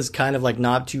referring to him as kind of like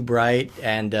not too bright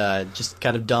and just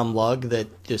kind of dumb lug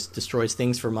that just destroys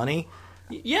things for money.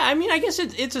 Yeah, I mean, I guess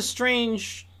it's a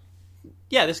strange...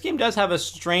 Yeah, this game does have a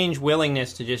strange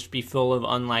willingness to just be full of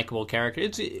unlikable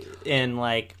characters.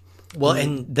 Well,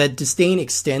 and that disdain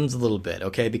extends a little bit,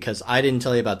 okay? Because I didn't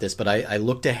tell you about this, but I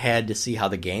looked ahead to see how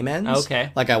the game ends.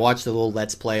 Okay. I watched a little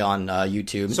Let's Play on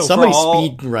YouTube. So somebody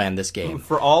speed ran this game.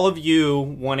 For all of you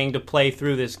wanting to play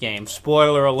through this game,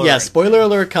 spoiler alert. Yeah, spoiler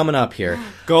alert coming up here.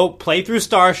 Go play through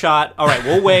Starshot. All right,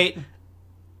 we'll wait.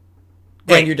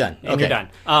 And you're done. And Okay. you're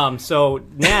done. So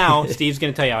now Steve's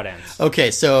going to tell you how it ends.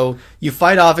 Okay, so you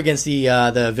fight off against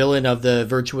the villain of the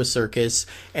Virtuous Circus,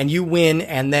 and you win,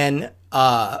 and then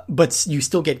but you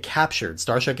still get captured.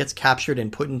 Starshot gets captured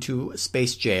and put into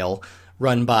space jail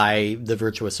run by the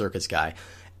Virtuous Circus guy,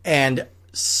 and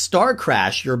Star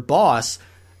Crash, your boss,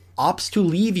 opts to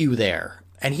leave you there.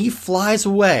 And he flies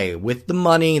away with the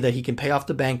money that he can pay off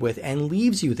the bank with and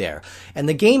leaves you there. And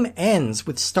the game ends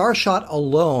with Starshot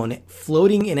alone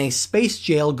floating in a space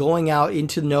jail going out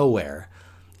into nowhere.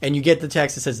 And you get the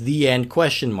text that says "The End?" ?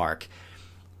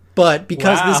 But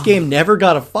because this game never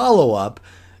got a follow-up,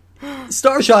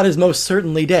 Starshot is most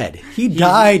certainly dead. He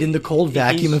died in the cold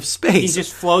vacuum of space. He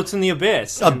just floats in the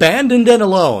abyss. Abandoned and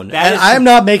alone. And I'm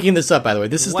not making this up, by the way.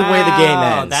 This is the way the game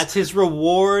ends. That's his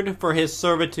reward for his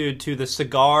servitude to the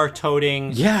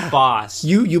cigar-toting boss.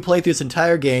 You play through this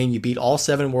entire game, you beat all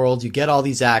 7 worlds, you get all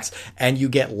these acts, and you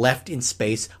get left in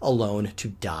space alone to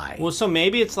die. Well, so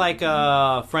maybe it's like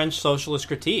a French socialist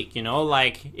critique,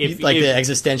 like if the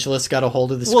existentialists got a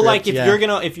hold of the script. Well, like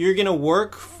if you're gonna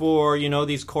work for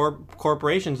these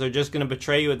corporations, they're just going to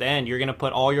betray you at the end. You're going to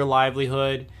put all your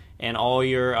livelihood and all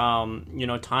your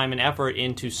time and effort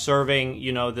into serving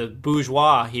the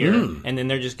bourgeois here, and then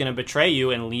they're just going to betray you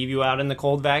and leave you out in the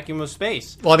cold vacuum of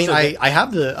space. Well, I mean, I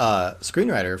have the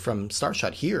screenwriter from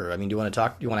Starshot here. I mean, do you want to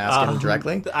talk? Do you want to ask him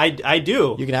directly? I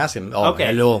do. You can ask him. Oh, okay.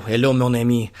 Hello, mon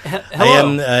ami. Hello. I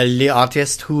am the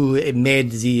artist who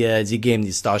made the game, the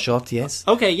Starshot. Yes.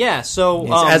 Okay. Yeah. So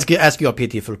yes, ask your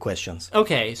pitiful questions.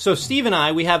 Okay. So Steve and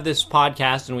I, we have this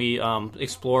podcast and we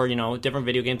explore different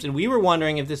video games, and we were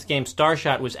wondering if this game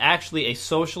Starshot was actually a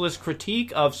socialist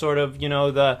critique of sort of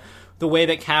the way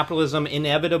that capitalism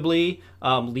inevitably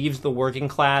leaves the working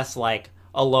class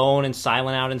alone and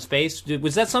silent out in space.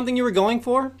 Was that something you were going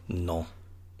for? No,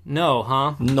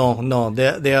 huh? No.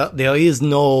 There is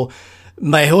no.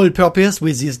 My whole purpose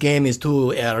with this game is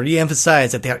to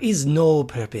re-emphasize that there is no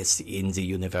purpose in the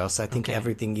universe. I think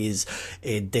everything is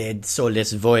a dead,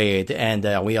 soulless void, and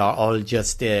we are all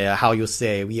just, how you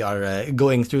say, we are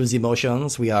going through the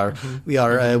motions. We are,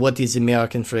 what is the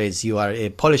American phrase? You are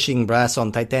polishing brass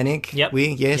on Titanic. Yep.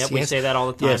 We say that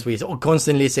all the time. Yes, we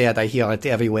constantly say it. I hear it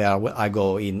everywhere I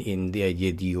go in the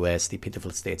U.S., the pitiful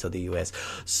states of the U.S.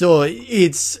 So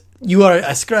you are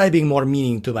ascribing more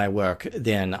meaning to my work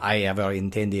than I ever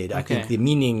intended. I think the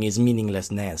meaning is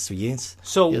meaninglessness. Yes.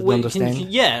 So you understand?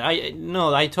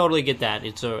 I totally get that.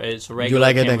 It's a regular. You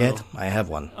like a baguette? I have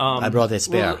one. I brought a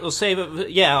spare. We'll save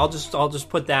it. Yeah, I'll just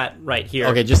put that right here.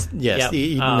 Okay, just yes. Yep.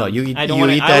 You eat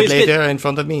that later in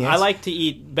front of me. Yes? I like to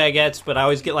eat baguettes, but I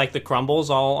always get the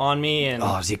crumbles all on me. And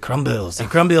the crumbles. The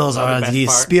crumbles are the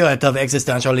spirit of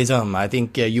existentialism. I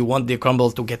think you want the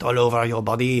crumbles to get all over your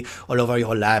body, all over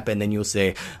your lap. And then you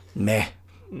say, meh,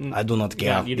 I do not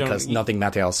care because nothing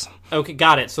matters. Okay,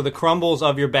 got it. So the crumbles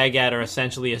of your baguette are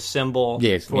essentially a symbol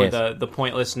for the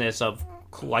pointlessness of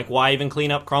why even clean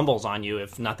up crumbles on you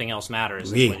if nothing else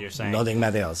matters, is what you're saying. Nothing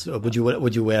matters. Would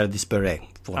you wear this beret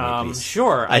for me, please?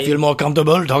 Sure. I feel more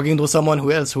comfortable talking to someone who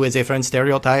is a French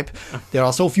stereotype. There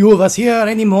are so few of us here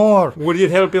anymore. Would it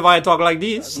help if I talk like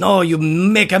this? No, you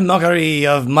make a mockery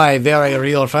of my very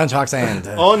real French accent.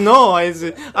 Oh no, I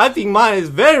think mine is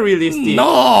very realistic. No,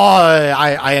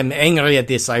 I am angry at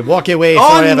this. I walk away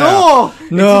forever. Oh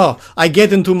no! I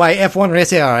get into my F1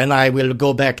 racer and I will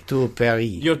go back to Paris.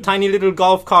 Your tiny little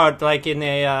golf cart, like in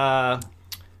a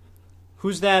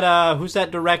who's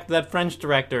that French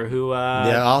director who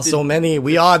there are so many.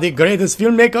 We are the greatest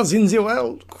filmmakers in the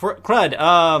world. Crud.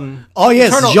 Oh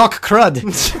yes, Jacques Crud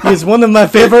is one of my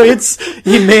favorites.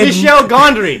 He made Michel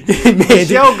Gondry. He made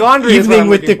Michel Gondry Evening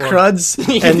with the Cruds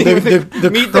and the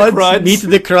Meet the Cruds. Meet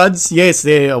the Cruds. Yes,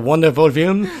 a wonderful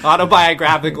film.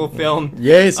 Autobiographical film.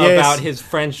 Yes. About his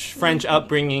French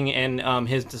upbringing and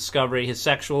his discovery, his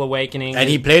sexual awakening. And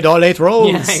he played all 8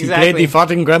 roles. Yeah, exactly. He played the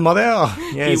farting grandmother.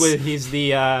 Yes. He's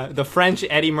the French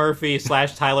Eddie Murphy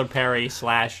 / Tyler Perry /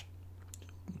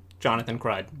 Jonathan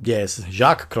Crud. Yes,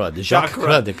 Jacques Crud. Jacques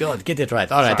Crud. God, get it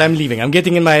right. All right, Sorry. I'm leaving. I'm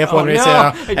getting in my F1 racer.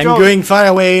 No, I'm going far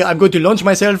away. I'm going to launch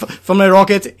myself from my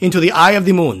rocket into the eye of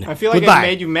the moon. I feel like I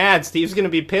made you mad. Steve's going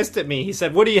to be pissed at me. He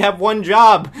said, "What do you have one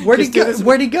job?" Where'd he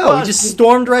go? He just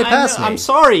stormed right past me. I'm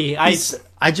sorry.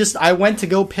 I went to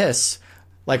go piss.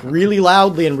 Really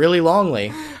loudly and really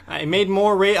longly. I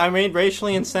made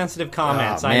racially insensitive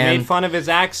comments. I made fun of his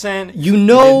accent.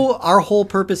 Our whole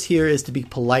purpose here is to be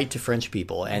polite to French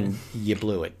people, and you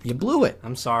blew it. You blew it.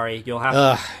 I'm sorry. You'll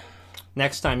have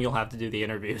next time you'll have to do the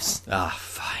interviews.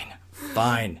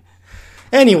 Fine.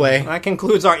 Anyway, That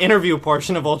concludes our interview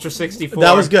portion of Ultra 64.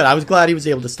 that was good. I was glad he was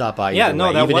able to stop by. Yeah, either no,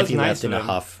 way, that even was if he nice left in of a him.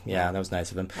 huff. Yeah, that was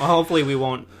nice of him. Well, hopefully we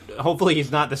won't. Hopefully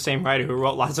he's not the same writer who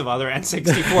wrote lots of other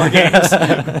N64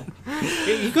 games.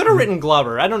 He could have written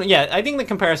Glover. I don't know. Yeah, I think the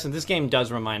comparison, this game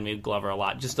does remind me of Glover a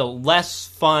lot. Just a less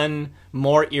fun,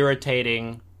 more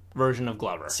irritating version of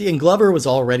Glover. See, and Glover was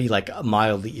already like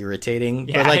mildly irritating,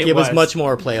 Yeah, but like it it was was. much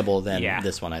more playable than Yeah.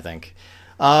 this one, I think.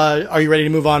 Are you ready to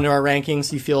move on to our rankings?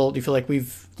 Do you feel like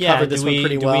we've covered this one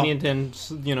pretty well? Do we need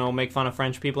to, make fun of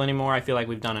French people anymore? I feel like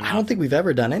we've done enough. I don't think we've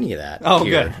ever done any of that. Oh,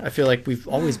 here. good. I feel like we've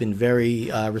always been very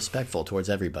respectful towards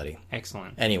everybody.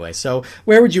 Excellent. Anyway, so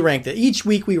where would you rank that? Each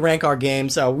week we rank our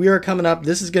games. We are coming up.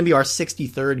 This is going to be our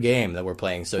 63rd game that we're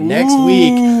playing. So next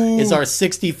week is our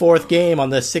 64th game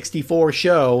on the 64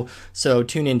 show. So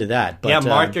tune into that. But, Yeah,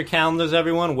 mark your calendars,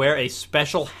 everyone. Wear a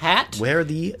special hat. Wear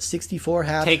the 64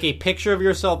 hat. Take a picture of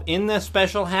yourself in this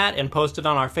special hat and post it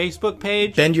on our Facebook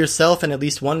page. Bend yourself and at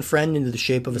least one friend into the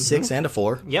shape of a 6 and a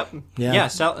 4. Yep. Yeah. Yeah,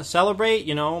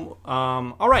 celebrate,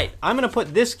 all right, I'm going to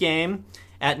put this game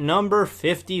at number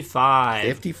 55.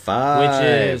 55. Which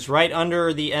is right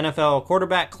under the NFL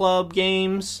Quarterback Club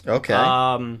games. Okay.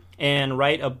 And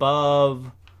right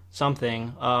above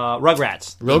something.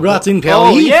 Rugrats. Rugrats in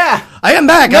Paris. Oh, yeah! I am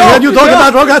back. I heard you talk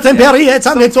about Rugrats in Paris. It's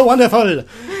something so wonderful.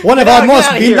 One of our most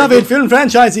Get outta here. beloved film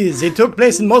franchises. It took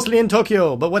place mostly in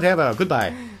Tokyo, but whatever.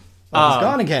 Goodbye. Oh, he's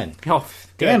gone again. Oh,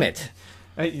 good. Damn it.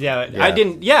 Yeah, I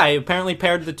didn't. Yeah, I apparently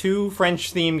paired the two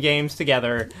French-themed games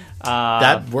together.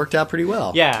 That worked out pretty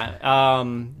well. Yeah,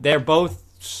 they're both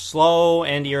slow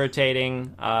and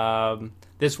irritating.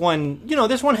 This one,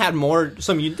 this one had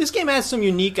this game has some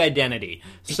unique identity.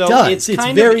 So does. It's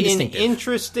kind very of distinctive. an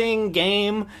interesting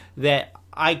game that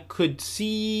I could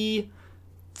see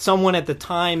someone at the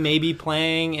time maybe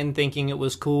playing and thinking it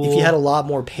was cool. If you had a lot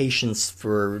more patience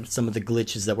for some of the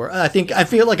glitches that were, I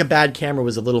feel like a bad camera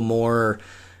was a little more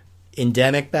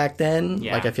endemic back then.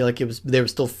 Yeah. Like I feel like they were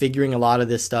still figuring a lot of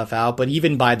this stuff out, but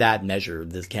even by that measure,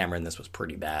 this camera in this was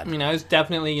pretty bad. I mean, I was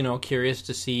definitely, curious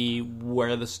to see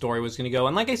where the story was going to go.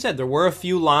 And like I said, there were a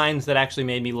few lines that actually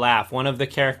made me laugh. One of the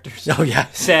characters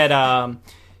said,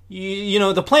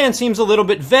 the plan seems a little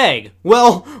bit vague.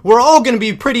 Well, we're all going to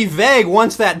be pretty vague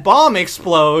once that bomb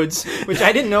explodes, which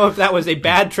I didn't know if that was a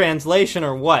bad translation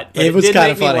or what. But it was did kind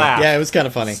make of me funny. laugh. Yeah, it was kind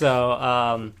of funny.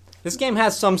 So, this game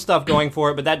has some stuff going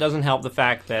for it, but that doesn't help the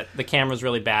fact that the camera's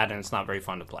really bad and it's not very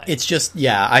fun to play. It's just,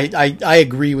 I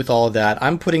agree with all of that.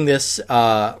 I'm putting this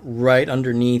right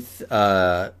underneath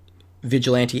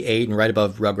Vigilante 8 and right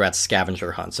above Rugrats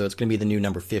Scavenger Hunt. So it's going to be the new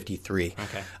number 53.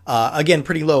 Okay. Again,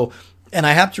 pretty low. And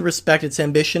I have to respect its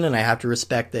ambition, and I have to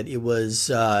respect that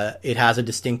it has a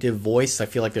distinctive voice. I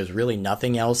feel like there's really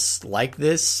nothing else like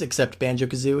this except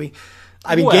Banjo-Kazooie.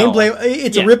 I mean, gameplay,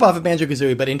 it's a ripoff of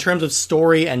Banjo-Kazooie, but in terms of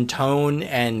story and tone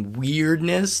and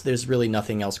weirdness, there's really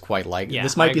nothing else quite like it. Yeah,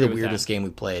 This might I be the agree with weirdest that. game we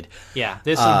played. Yeah,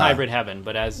 this and Hybrid Heaven,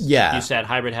 but as you said,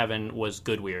 Hybrid Heaven was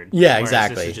good weird. Yeah, whereas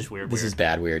exactly. This is just weird. This is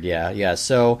bad weird, yeah.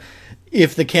 So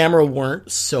if the camera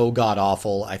weren't so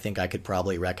god-awful, I think I could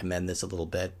probably recommend this a little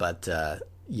bit, but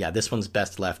this one's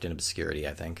best left in obscurity,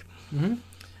 I think. Mm-hmm.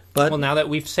 But well, now that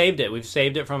we've saved it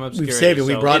from obscurity. We've saved it.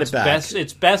 We brought it back.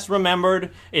 It's best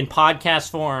remembered in podcast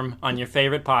form on your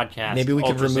favorite podcast. Maybe we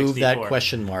could Ultra remove 64. that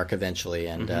question mark eventually,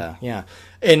 and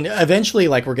and eventually,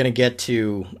 like we're going to get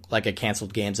to like a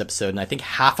canceled games episode, and I think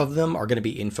half of them are going to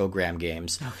be Infogram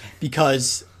games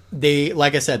because they,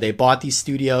 like I said, they bought these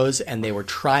studios and they were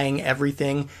trying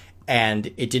everything.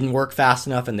 And it didn't work fast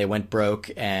enough, and they went broke,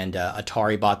 and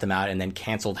Atari bought them out and then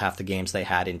canceled half the games they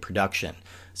had in production.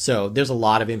 So there's a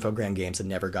lot of Infogram games that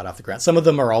never got off the ground. Some of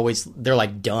them they're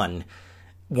like done.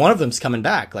 One of them's coming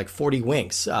back, like 40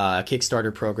 Winks.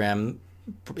 Kickstarter program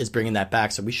is bringing that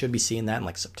back, so we should be seeing that in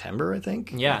like September, I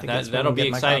think. Yeah, I think that's when that'll we'll be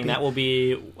get my exciting. copy. That will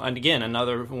be, and again,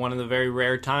 another one of the very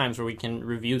rare times where we can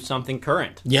review something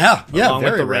current. Yeah, along with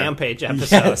very the rare. Rampage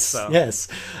episode. Yes.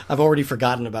 I've already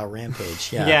forgotten about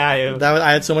Rampage. Yeah, Yeah,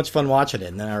 I had so much fun watching it,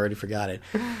 and then I already forgot it.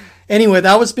 Anyway,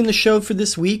 that was been the show for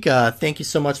this week. Thank you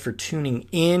so much for tuning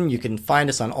in. You can find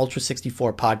us on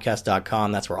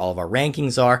ultra64podcast.com. That's where all of our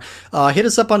rankings are. Hit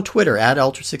us up on Twitter at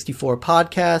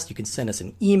ultra64podcast. You can send us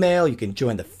an email. You can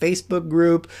join the Facebook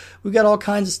group. We've got all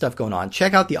kinds of stuff going on.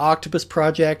 Check out the Octopus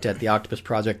Project at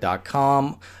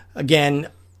theoctopusproject.com. Again,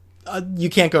 You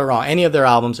can't go wrong. Any of their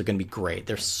albums are going to be great.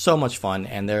 They're so much fun,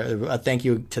 and they're thank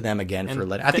you to them again for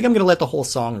letting. I think I'm going to let the whole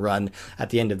song run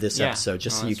at the end of this episode,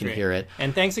 just so you can hear it.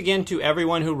 And thanks again to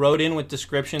everyone who wrote in with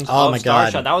descriptions of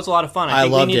Starshot. That was a lot of fun. I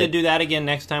think we need to do that again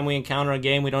next time we encounter a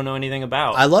game we don't know anything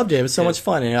about. I loved it. It was so much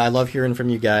fun, and I love hearing from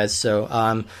you guys.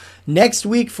 So next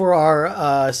week for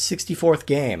our 64th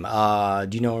game,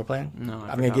 do you know what we're playing? No,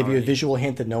 I'm going to give you a visual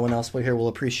hint that no one else here will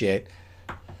appreciate.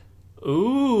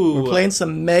 Ooh. We're playing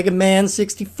some Mega Man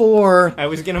 64. I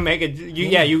was going to make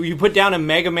you put down a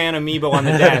Mega Man amiibo on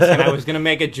the desk, and I was going to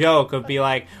make a joke of be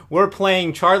like, we're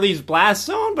playing Charlie's Blast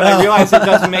Zone, but I realized it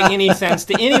doesn't make any sense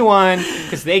to anyone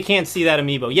because they can't see that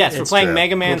amiibo. Yes, we're playing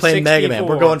Mega Man 64. We're playing Mega Man.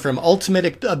 We're going from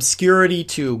ultimate obscurity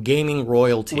to gaming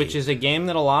royalty. Which is a game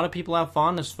that a lot of people have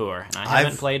fondness for, and I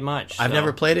haven't played much. I've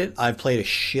never played it. I've played a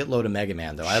shitload of Mega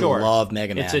Man, though. Sure. I love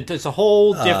Mega Man. It's a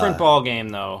whole different ball game,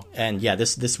 though. And yeah,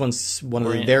 this one's one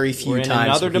of the very few times. We're in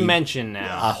another dimension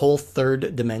now. A whole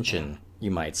third dimension,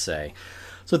 you might say.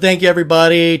 So thank you,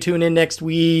 everybody. Tune in next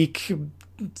week.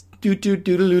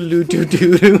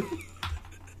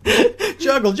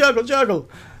 Juggle, juggle, juggle.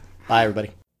 Bye,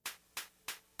 everybody.